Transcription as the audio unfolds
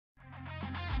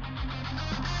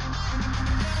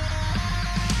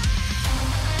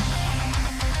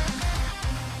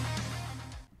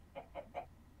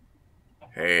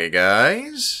Hey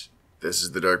guys, this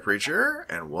is the Dark Preacher,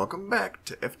 and welcome back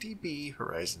to FTB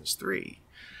Horizons 3.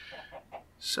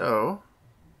 So,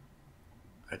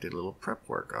 I did a little prep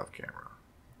work off camera.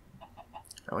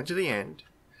 I went to the end,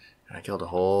 and I killed a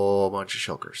whole bunch of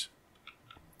shulkers.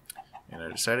 And I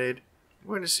decided I'm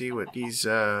going to see what these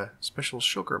special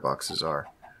shulker boxes are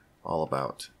all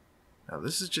about. Now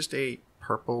this is just a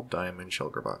purple diamond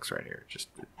shulker box right here. Just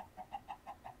a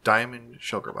diamond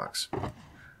shulker box.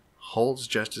 Holds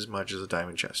just as much as a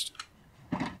diamond chest.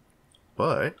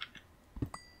 But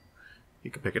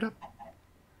you can pick it up.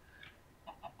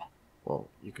 Well,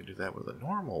 you can do that with a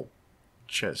normal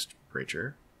chest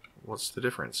preacher. What's the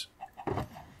difference?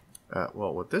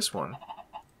 Well, with this one,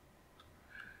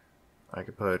 I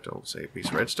could put, say, a piece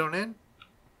of redstone in,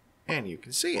 and you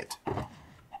can see it.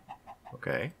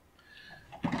 Okay.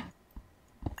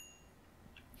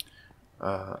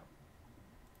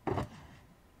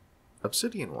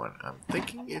 Obsidian one. I'm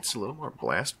thinking it's a little more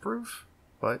blast proof,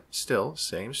 but still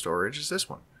same storage as this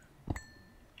one.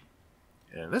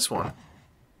 And in this one,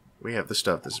 we have the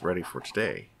stuff that's ready for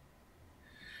today.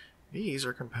 These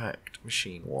are compact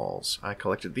machine walls. I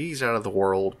collected these out of the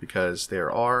world because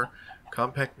there are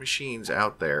compact machines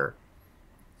out there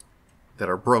that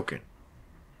are broken,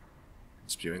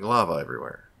 spewing lava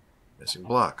everywhere, missing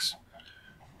blocks.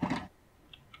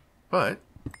 But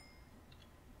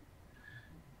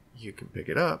you can pick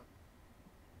it up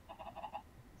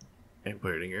and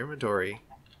put it in your inventory,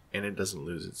 and it doesn't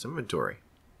lose its inventory.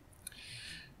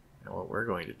 Now what we're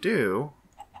going to do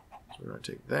is we're going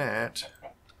to take that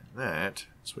and that,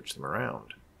 switch them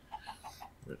around.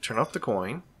 We're going to turn off the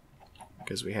coin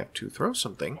because we have to throw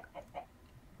something,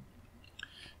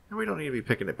 and we don't need to be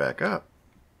picking it back up.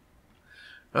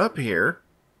 Up here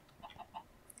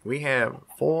we have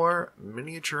 4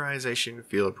 miniaturization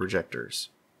field projectors.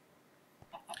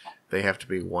 They have to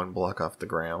be 1 block off the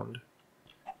ground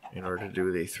in order to do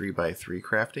the 3x3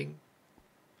 crafting.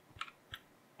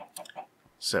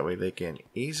 So that way they can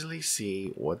easily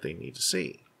see what they need to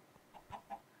see.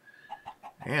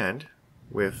 And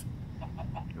with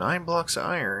 9 blocks of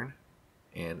iron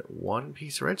and 1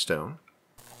 piece of redstone,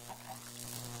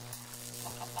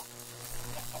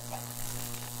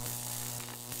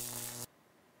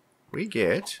 we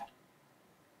get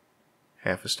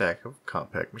half a stack of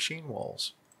compact machine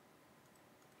walls.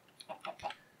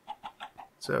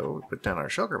 So we put down our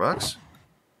shulker box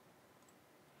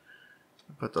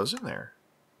and put those in there.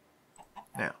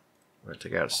 Now, we're going to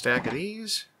take out a stack of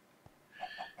these,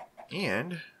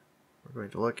 and we're going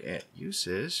to look at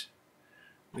uses.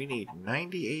 We need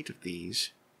 98 of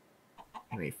these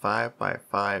in a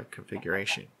 5x5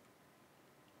 configuration.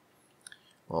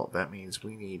 Well, that means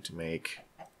we need to make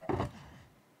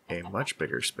a much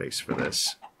bigger space for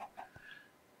this.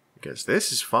 Because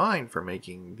this is fine for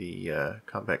making the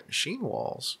compact machine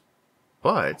walls,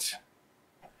 but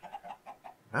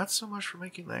not so much for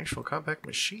making the actual compact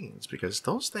machines, because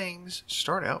those things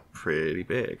start out pretty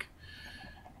big.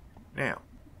 Now,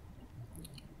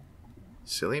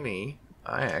 silly me,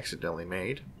 I accidentally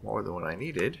made more than what I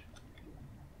needed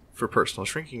for personal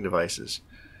shrinking devices.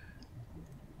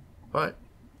 But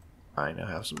I now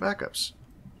have some backups.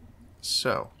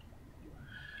 So,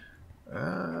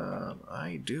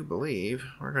 I do believe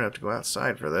we're going to have to go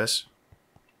outside for this.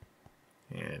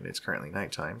 And it's currently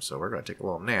nighttime, so we're going to take a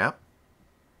little nap.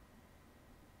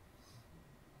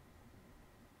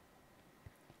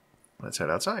 Let's head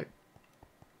outside.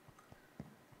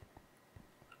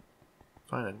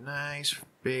 Find a nice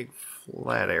big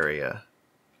flat area.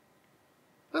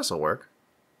 This'll work.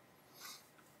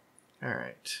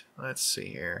 Alright, let's see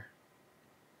here.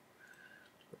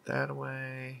 Put that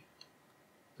away.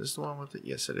 Is this the one with it?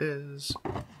 Yes, it is.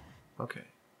 Okay.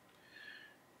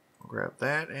 We'll grab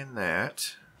that and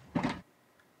that. And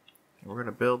we're going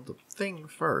to build the thing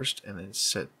first and then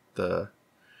set the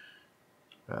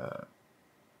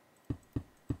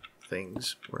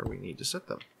things where we need to set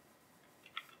them.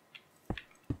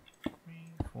 3,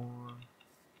 4,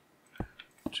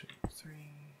 2, 3,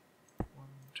 1,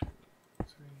 2, 3,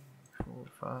 4,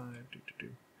 5, do.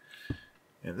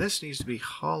 And this needs to be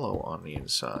hollow on the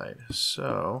inside,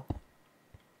 so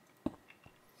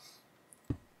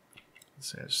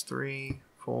this has 3,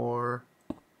 4,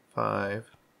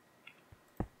 5.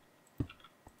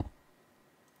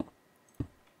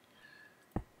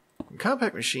 And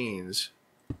compact machines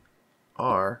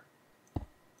are a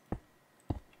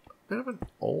bit of an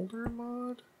older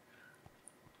mod,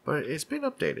 but it's been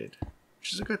updated,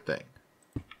 which is a good thing.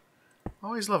 I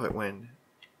always love it when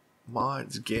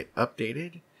mods get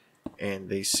updated and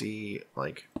they see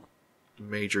like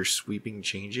major sweeping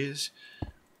changes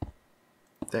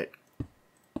that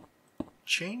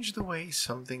changed the way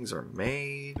some things are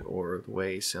made or the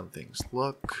way some things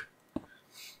look,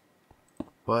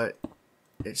 but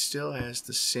it still has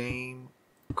the same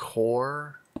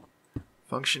core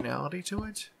functionality to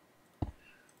it.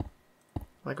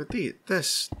 Like with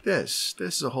this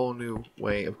is a whole new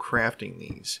way of crafting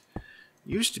these.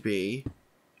 Used to be,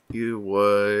 you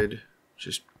would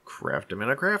just craft them in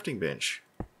a crafting bench,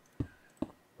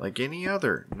 like any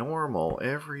other normal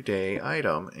everyday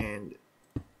item, and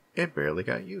it barely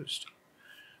got used.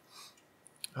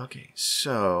 Okay,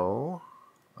 so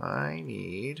I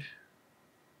need,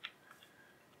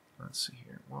 let's see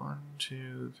here, 1,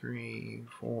 2, 3,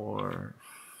 4,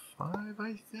 5,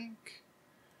 I think.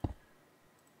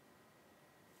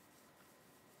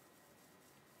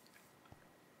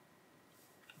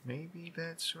 Maybe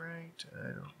that's right. I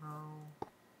don't know.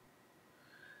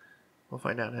 We'll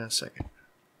find out in a second.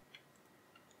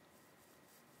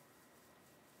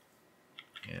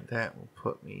 And that will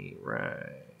put me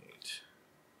right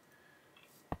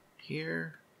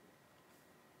here.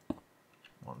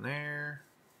 One there.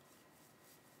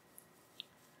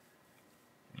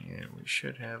 And we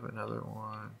should have another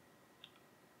one.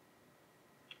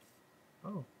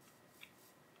 Oh.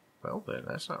 Well then,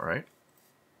 that's not right.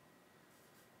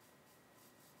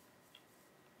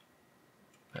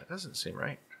 That doesn't seem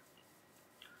right.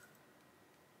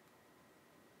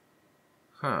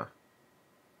 Huh.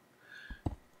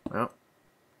 Well,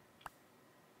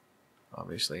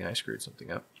 obviously I screwed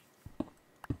something up.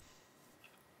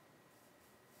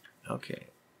 Okay.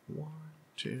 1,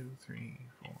 2, 3,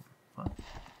 4,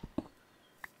 5.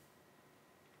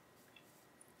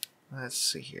 Let's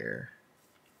see here.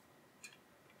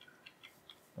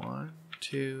 1,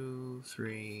 2,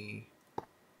 3.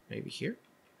 Maybe here,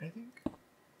 I think.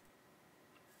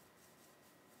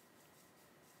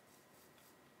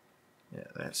 Yeah,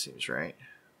 that seems right.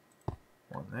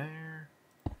 One there.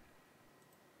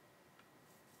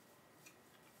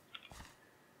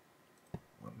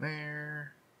 One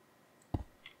there.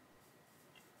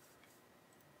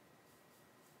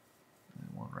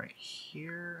 And one right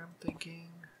here, I'm thinking.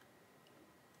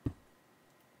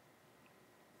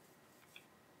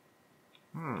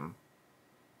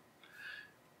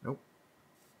 Nope.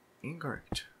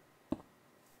 Incorrect.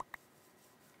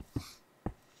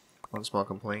 One small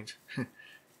complaint.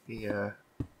 The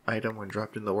item when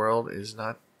dropped in the world is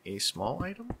not a small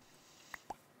item.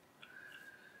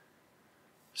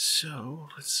 So,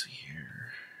 let's see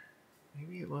here.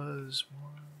 Maybe it was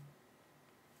 1,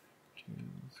 2,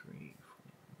 3,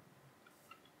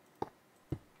 4.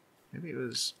 Maybe it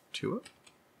was 2 up?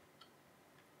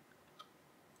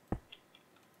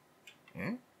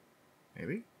 Yeah?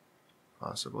 Maybe?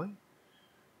 Possibly?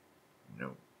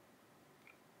 No.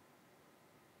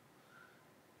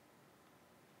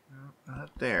 No, not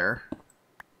there.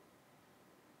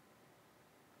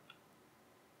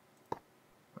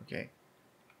 Okay.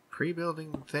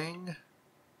 Pre-building the thing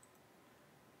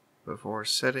before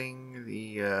setting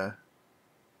the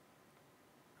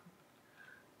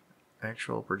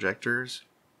actual projectors,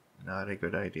 not a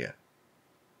good idea.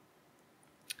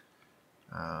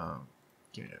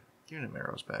 Give me the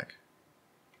arrows back.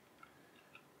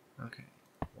 Okay.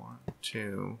 1,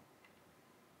 2,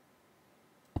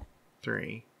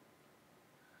 3.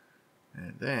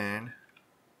 And then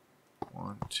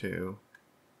 1, 2,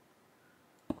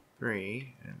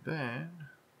 3, and then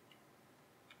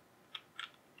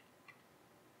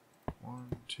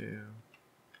 1, 2,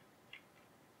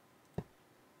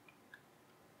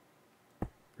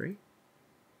 3.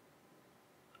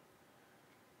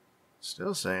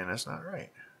 Still saying that's not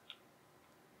right.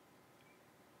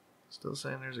 Still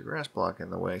saying there's a grass block in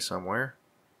the way somewhere.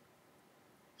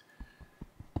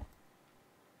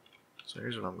 So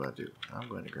here's what I'm going to do. I'm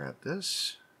going to grab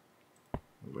this,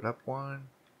 move it up 1,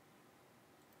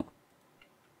 and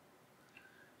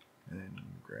then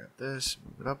grab this,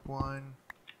 move it up 1.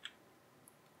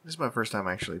 This is my first time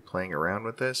actually playing around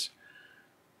with this,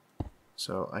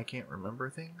 so I can't remember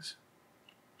things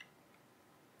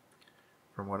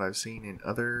from what I've seen in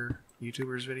other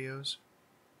YouTubers' videos.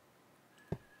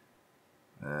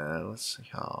 Let's see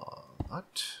how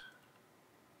that.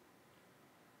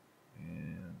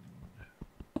 And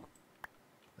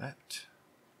that.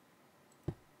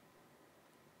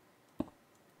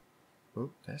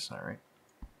 Oop, that's not right.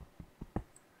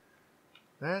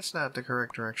 That's not the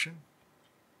correct direction.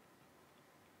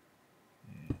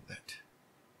 And that.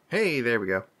 Hey, there we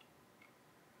go.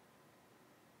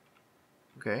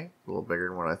 Okay, a little bigger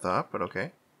than what I thought, but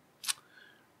okay.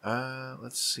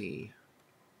 Let's see.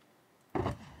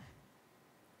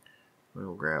 We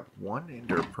will grab 1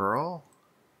 ender pearl.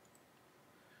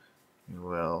 We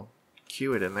will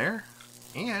cue it in there.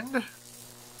 And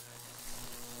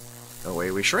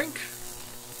away we shrink.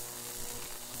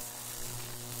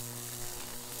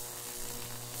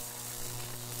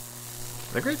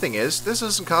 The great thing is, this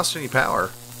doesn't cost any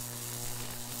power.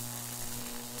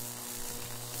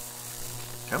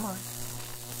 Come on.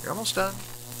 You're almost done.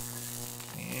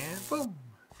 And boom.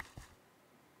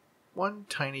 One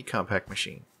tiny compact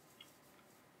machine.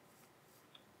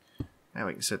 Now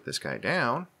we can set this guy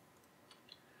down.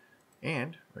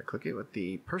 And right click it with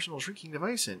the personal shrinking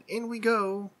device, and in we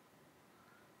go.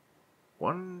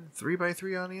 One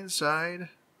 3x3 on the inside.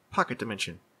 Pocket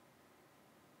dimension.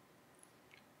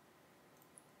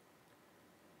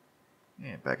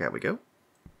 And back out we go.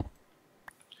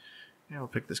 And we'll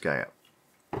pick this guy up.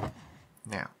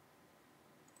 Now,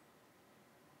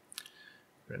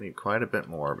 we're going to need quite a bit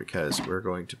more because we're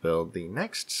going to build the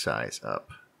next size up,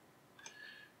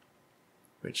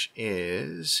 which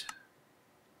is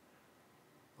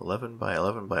 11 by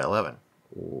 11 by 11.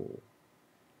 Oh,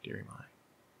 dearie my.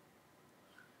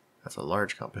 That's a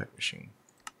large compact machine.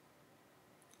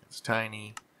 It's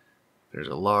tiny. There's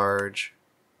a large.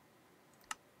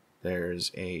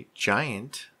 There's a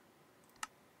giant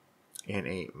and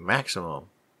a maximum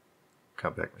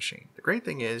compact machine. The great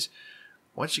thing is,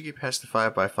 once you get past the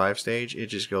 5x5 stage, it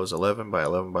just goes 11 by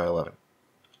 11 by 11.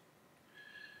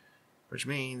 Which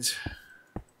means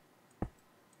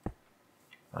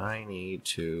I need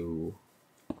to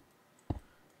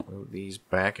move these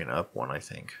back and up one, I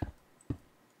think.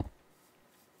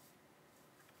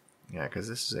 Yeah, because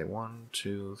this is a 1,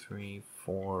 2, 3,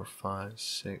 4, 5,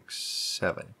 6,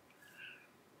 7.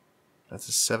 That's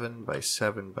a 7 by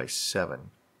 7 by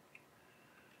 7.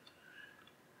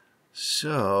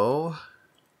 So,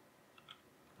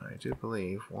 I do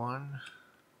believe 1,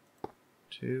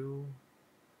 2,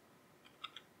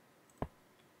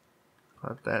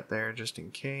 put that there just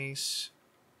in case.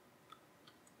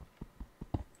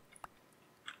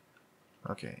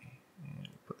 Okay, and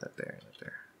put that there and that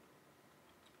there.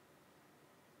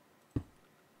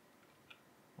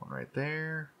 One right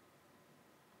there.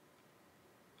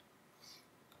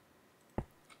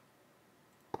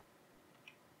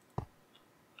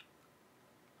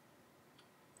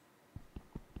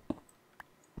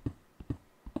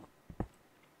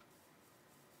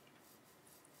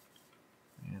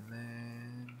 And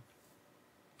then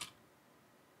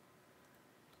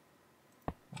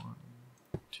 1,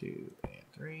 2, and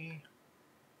 3.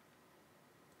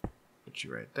 Put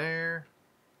you right there.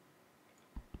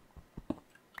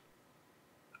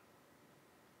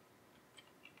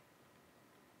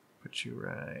 Put you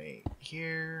right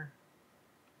here.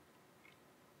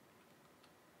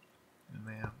 And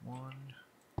then 1,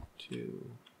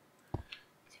 2,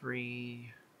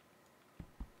 3.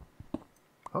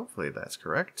 Hopefully that's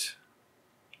correct.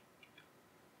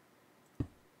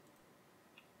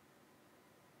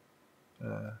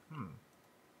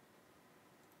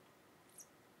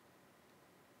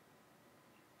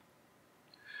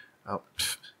 Oh,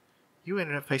 you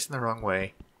ended up facing the wrong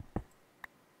way.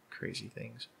 Crazy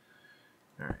things.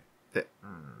 Alright.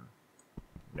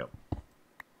 Nope.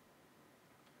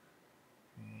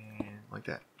 And like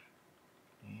that.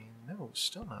 And no,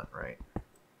 still not right.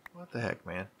 What the heck,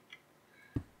 man?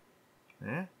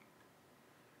 Eh?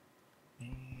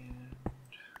 And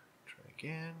try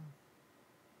again.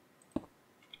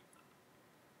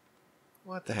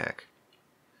 What the heck?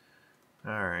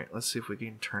 Alright, let's see if we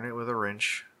can turn it with a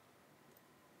wrench.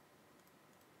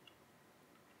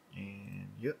 And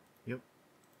yep.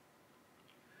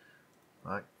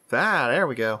 Like that, there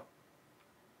we go.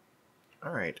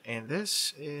 Alright, and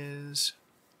this is,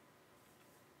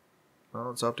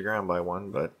 well, it's off the ground by 1,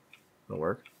 but it'll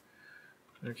work.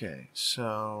 Okay,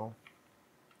 so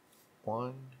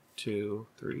 1, 2,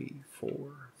 3, 4,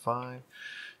 5,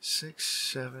 6,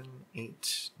 7,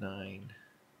 8, 9.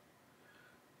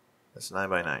 That's 9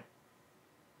 by 9.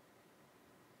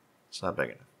 It's not big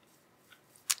enough.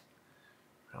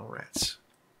 Oh, rats.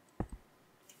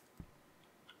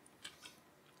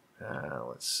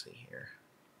 Let's see here.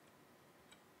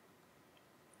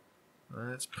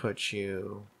 Let's put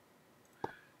you,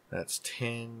 that's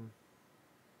 10.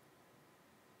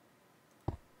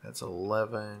 That's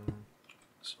 11.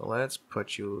 So let's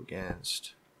put you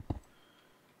against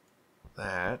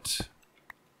that.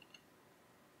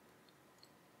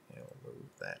 And we'll move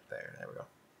that there. There we go.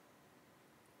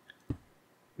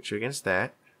 Put you against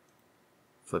that.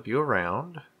 Flip you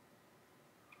around.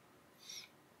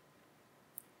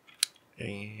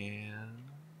 And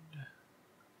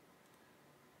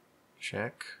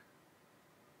check.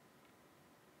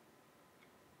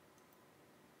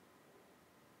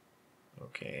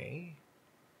 Okay.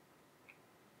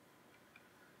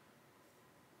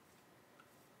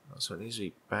 So it needs to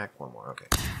be back one more. Okay.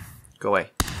 Go away.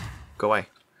 Go away.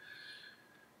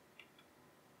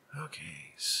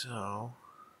 Okay, so...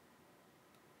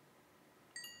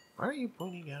 Why are you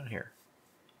pointing down here?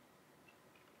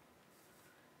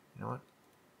 You know what?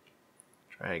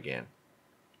 Try again.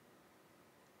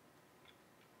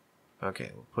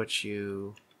 Okay, we'll put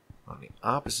you on the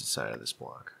opposite side of this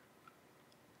block.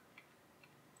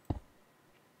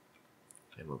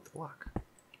 And move the block.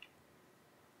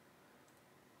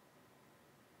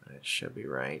 That should be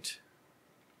right.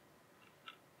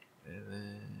 And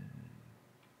then...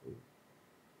 Ooh.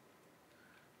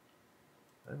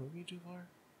 Did I move you too far?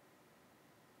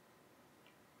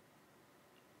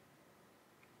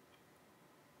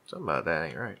 Something about that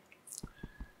ain't right.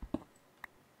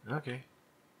 Okay.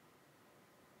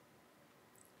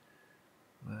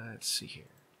 Let's see here.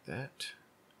 That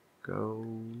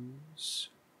goes...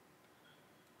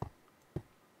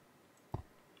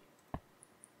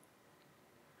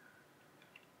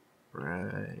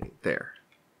 right there.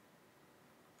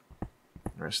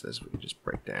 The rest of this we can just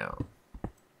break down.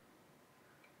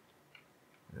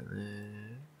 And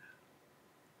then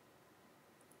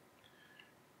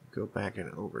go back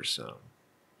and over some.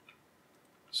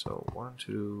 So 1,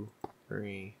 2,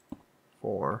 3,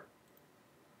 4.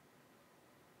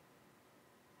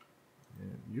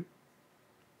 And you.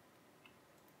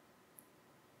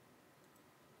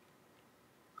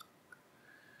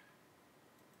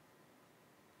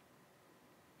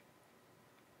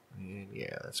 And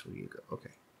yeah, that's where you go.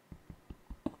 Okay.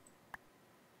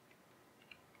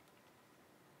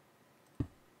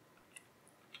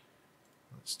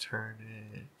 Let's turn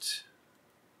it.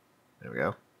 There we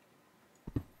go.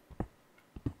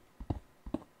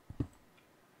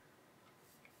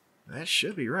 That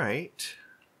should be right.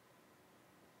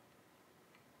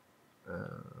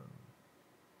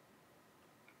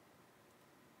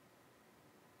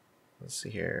 Let's see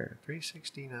here.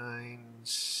 369,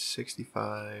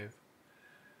 65,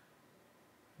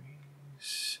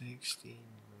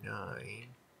 369.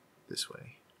 This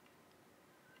way.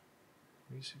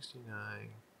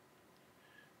 369,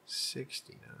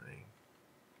 69.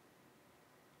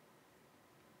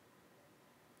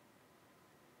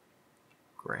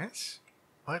 Grass?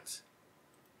 What?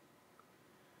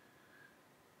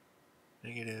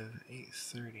 Negative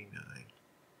 839.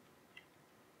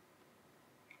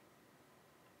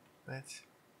 What? Does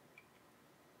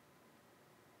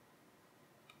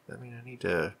that mean I need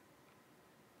to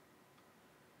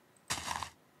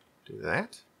do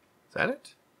that? Is that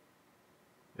it?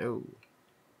 No.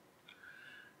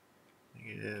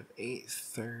 Negative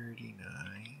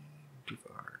 839. Too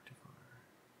far, too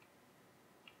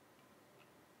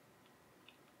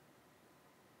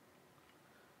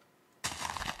far.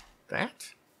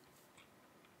 That?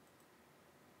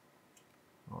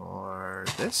 Or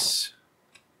this?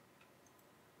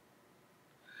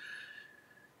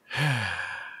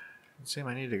 It seems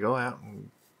I need to go out and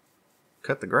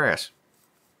cut the grass.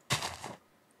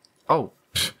 Oh,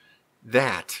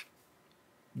 that.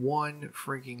 One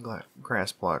freaking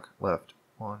grass block left.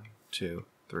 1, 2,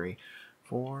 3,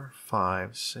 4,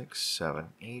 5, 6, 7,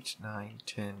 8, 9,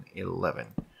 10,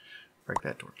 11. Break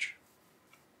that torch.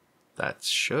 That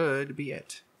should be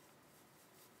it.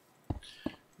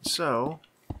 So,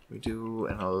 we do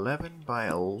an 11 by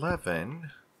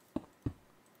 11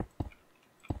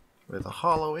 with a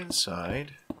hollow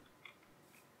inside.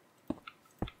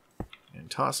 And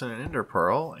toss in an ender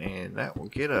pearl, and that will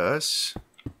get us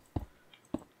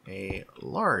a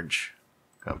large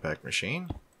compact machine.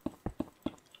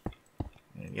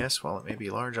 And yes, while it may be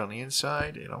large on the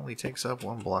inside, it only takes up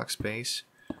 1 block space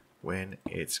when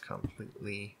it's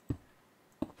completely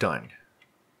done.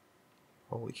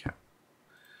 Holy cow.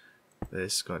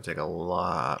 This is going to take a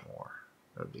lot more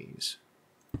of these.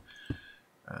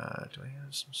 Do I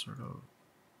have some sort of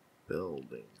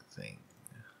building thing?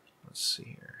 Let's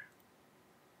see here.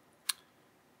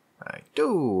 I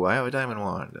do! I have a diamond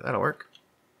wand. That'll work.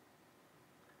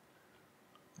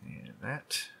 And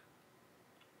that.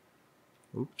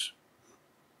 Oops.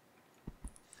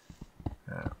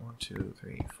 1, 2,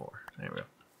 3, 4. There we go.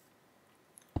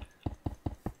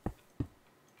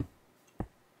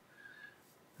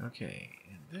 Okay,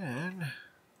 and then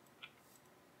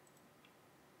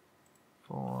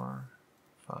 4,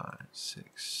 5,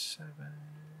 6, 7,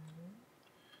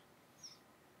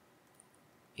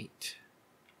 8.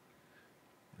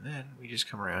 And then we just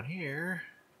come around here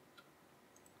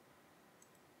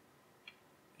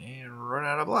and run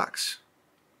out of blocks.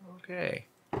 Okay.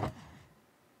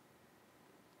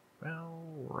 Well,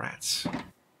 rats.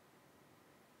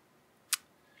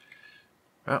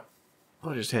 Well,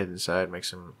 we'll just head inside, make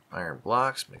some iron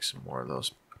blocks, make some more of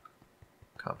those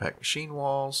compact machine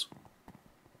walls.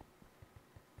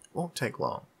 Won't take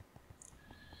long.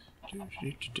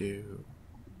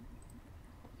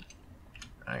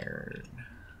 Iron.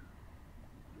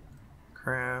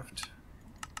 Craft.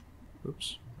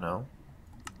 Oops, no.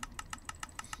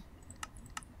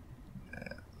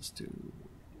 Let's do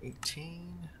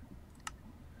 18.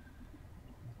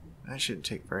 That shouldn't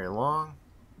take very long.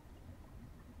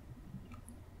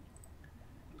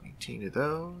 18 of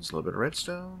those, a little bit of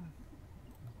redstone.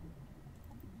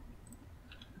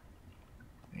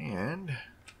 And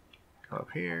come up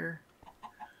here.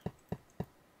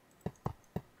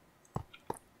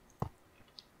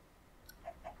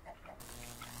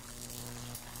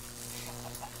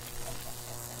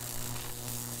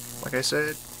 Like I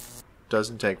said,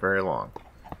 doesn't take very long.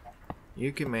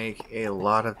 You can make a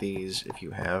lot of these if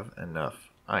you have enough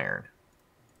iron.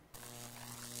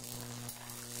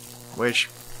 Which,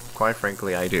 quite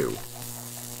frankly, I do.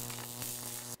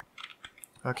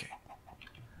 Okay.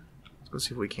 Let's go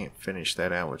see if we can't finish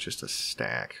that out with just a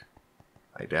stack.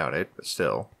 I doubt it, but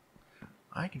still.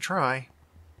 I can try.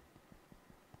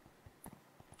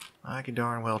 I can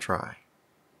darn well try.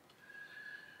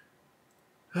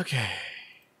 Okay.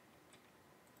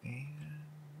 And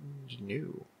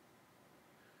new.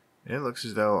 It looks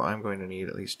as though I'm going to need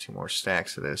at least 2 more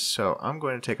stacks of this, so I'm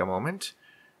going to take a moment,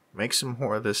 make some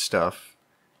more of this stuff,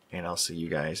 and I'll see you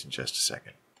guys in just a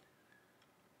second.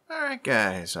 Alright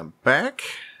guys, I'm back,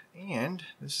 and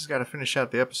this has got to finish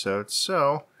out the episode,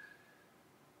 so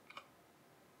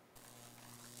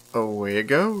away it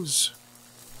goes.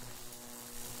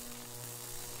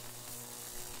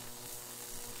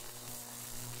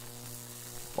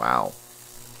 Wow.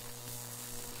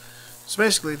 So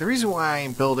basically, the reason why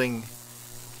I'm building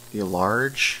the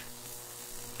large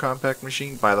compact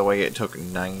machine, by the way, it took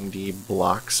 90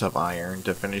 blocks of iron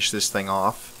to finish this thing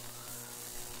off.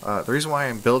 The reason why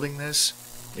I'm building this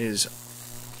is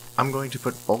I'm going to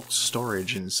put bulk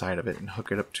storage inside of it and hook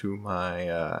it up to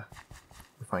my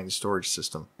refined storage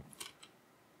system.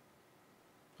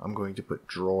 I'm going to put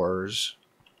drawers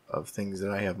of things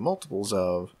that I have multiples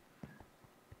of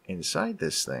inside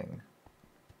this thing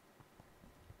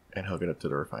and hook it up to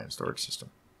the refined storage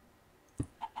system.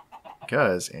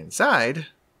 Because inside,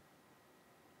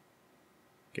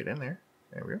 get in there,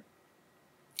 there we go.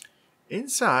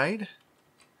 Inside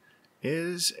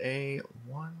is a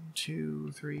 1,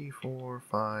 2, 3, 4,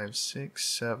 5, 6,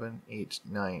 7, 8,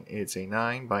 9. It's a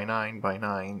 9 by 9 by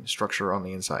 9 structure on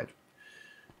the inside.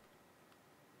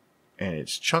 And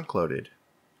it's chunk loaded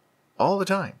all the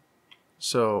time.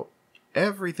 So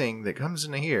everything that comes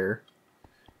into here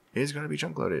is going to be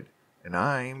chunk loaded. And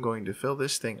I'm going to fill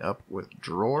this thing up with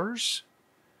drawers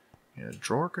and a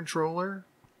drawer controller.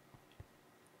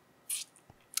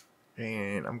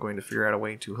 And I'm going to figure out a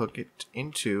way to hook it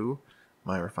into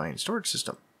my refined storage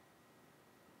system.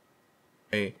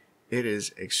 It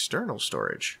is external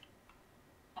storage.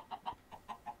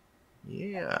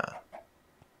 Yeah.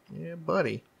 Yeah,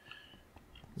 buddy.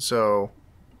 So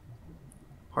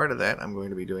part of that I'm going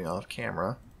to be doing off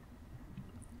camera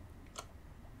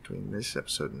between this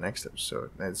episode and next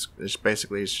episode. It's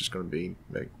basically just going to be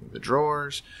making the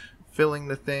drawers, filling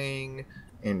the thing,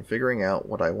 and figuring out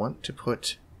what I want to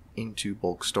put into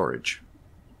bulk storage.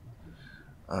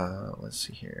 Let's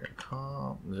see here. Compact.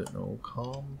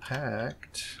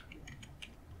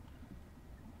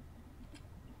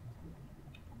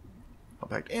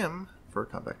 Compact M for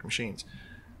compact machines.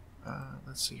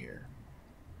 Let's see here.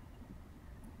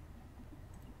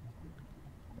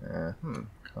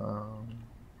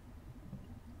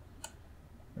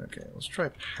 Okay, let's try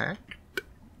packed.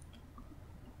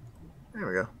 There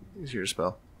we go. Easier to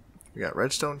spell. We got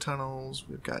redstone tunnels,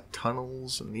 we've got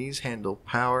tunnels, and these handle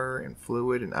power and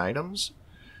fluid and items.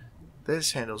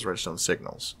 This handles redstone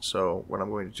signals. So what I'm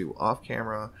going to do off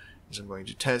camera is I'm going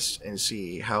to test and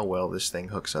see how well this thing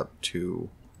hooks up to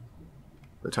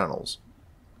the tunnels.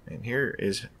 And here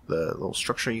is the little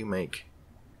structure you make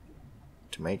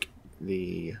to make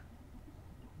the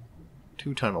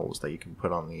 2 tunnels that you can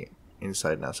put on the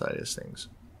inside and outside of these things.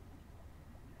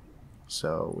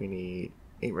 So we need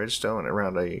 8 redstone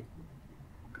around a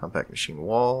compact machine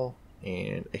wall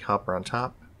and a hopper on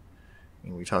top,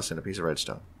 and we toss in a piece of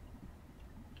redstone.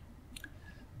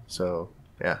 So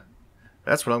yeah,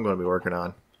 that's what I'm going to be working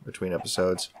on between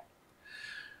episodes.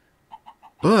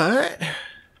 But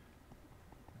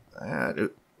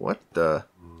what the?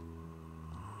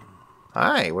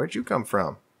 Hi, where'd you come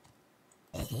from?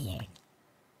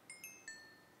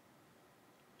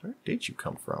 Where did you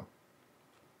come from?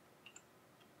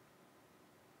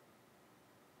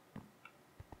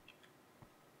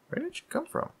 Where did you come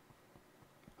from?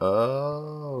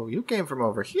 Oh, you came from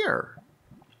over here.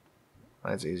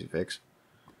 That's an easy fix.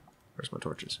 Where's my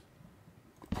torches?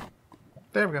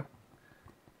 There we go.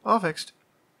 All fixed.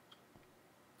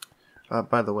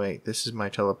 By the way, this is my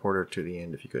teleporter to the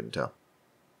end, if you couldn't tell.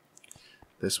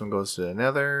 This one goes to the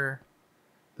Nether.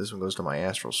 This one goes to my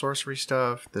astral sorcery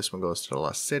stuff. This one goes to the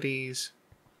lost cities.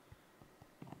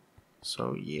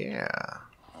 So, yeah.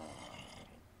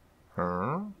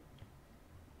 Huh?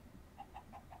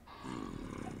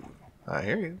 I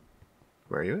hear you.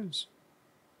 Where you is?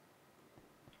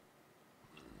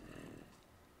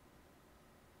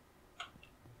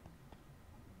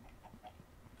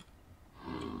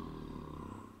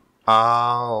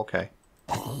 Oh, okay.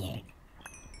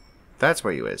 That's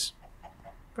where you is.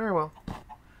 Very well.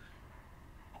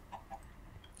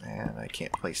 And I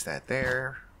can't place that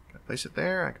there. Can I place it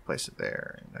there? I can place it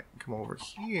there. And I can come over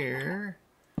here.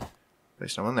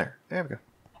 Place someone there. There we go.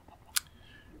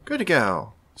 Good to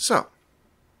go. So,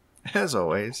 as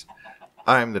always,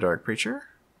 I'm the Dark Preacher.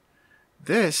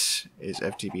 This is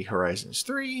FTB Horizons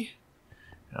 3.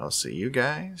 And I'll see you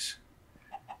guys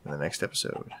in the next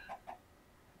episode.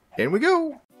 In we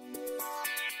go!